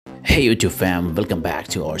Hey YouTube fam, welcome back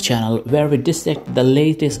to our channel where we dissect the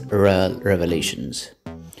latest royal revelations.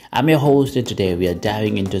 I'm your host and today we are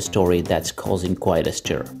diving into a story that's causing quite a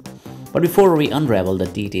stir. But before we unravel the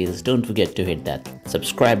details, don't forget to hit that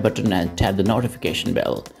subscribe button and tap the notification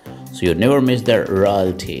bell so you never miss the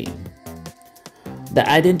royalty. The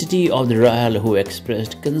identity of the royal who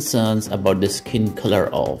expressed concerns about the skin color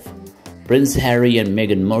of Prince Harry and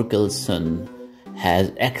Meghan Markle's son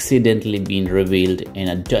has accidentally been revealed in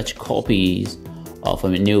a Dutch copy of a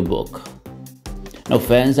new book. Now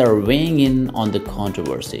fans are weighing in on the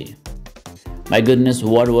controversy. My goodness,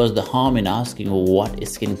 what was the harm in asking what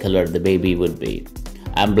skin color the baby would be?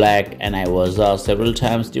 I'm black and I was asked several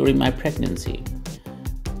times during my pregnancy.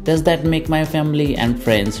 Does that make my family and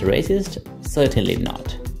friends racist? Certainly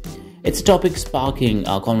not. It's a topic sparking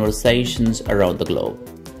conversations around the globe.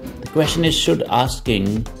 The question is, should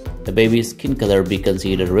asking the baby's skin color be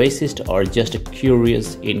considered racist or just a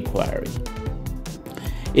curious inquiry?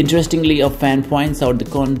 Interestingly, a fan points out the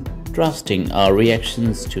contrasting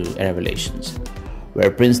reactions to revelations.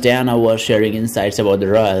 Where Prince Diana was sharing insights about the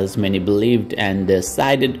royals, many believed and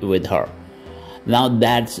sided with her. Now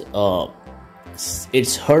that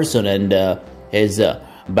it's her son and his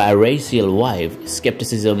biracial wife,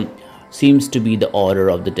 skepticism seems to be the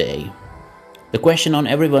order of the day. The question on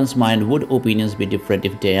everyone's mind: would opinions be different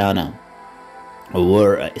if Diana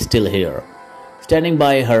were still here, standing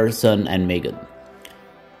by her son and Meghan?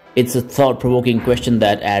 It's a thought-provoking question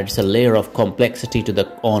that adds a layer of complexity to the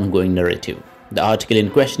ongoing narrative. The article in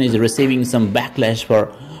question is receiving some backlash for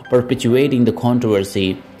perpetuating the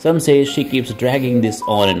controversy. Some say she keeps dragging this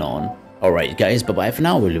on and on. Alright guys, bye-bye for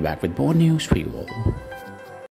now. We'll be back with more news for you all.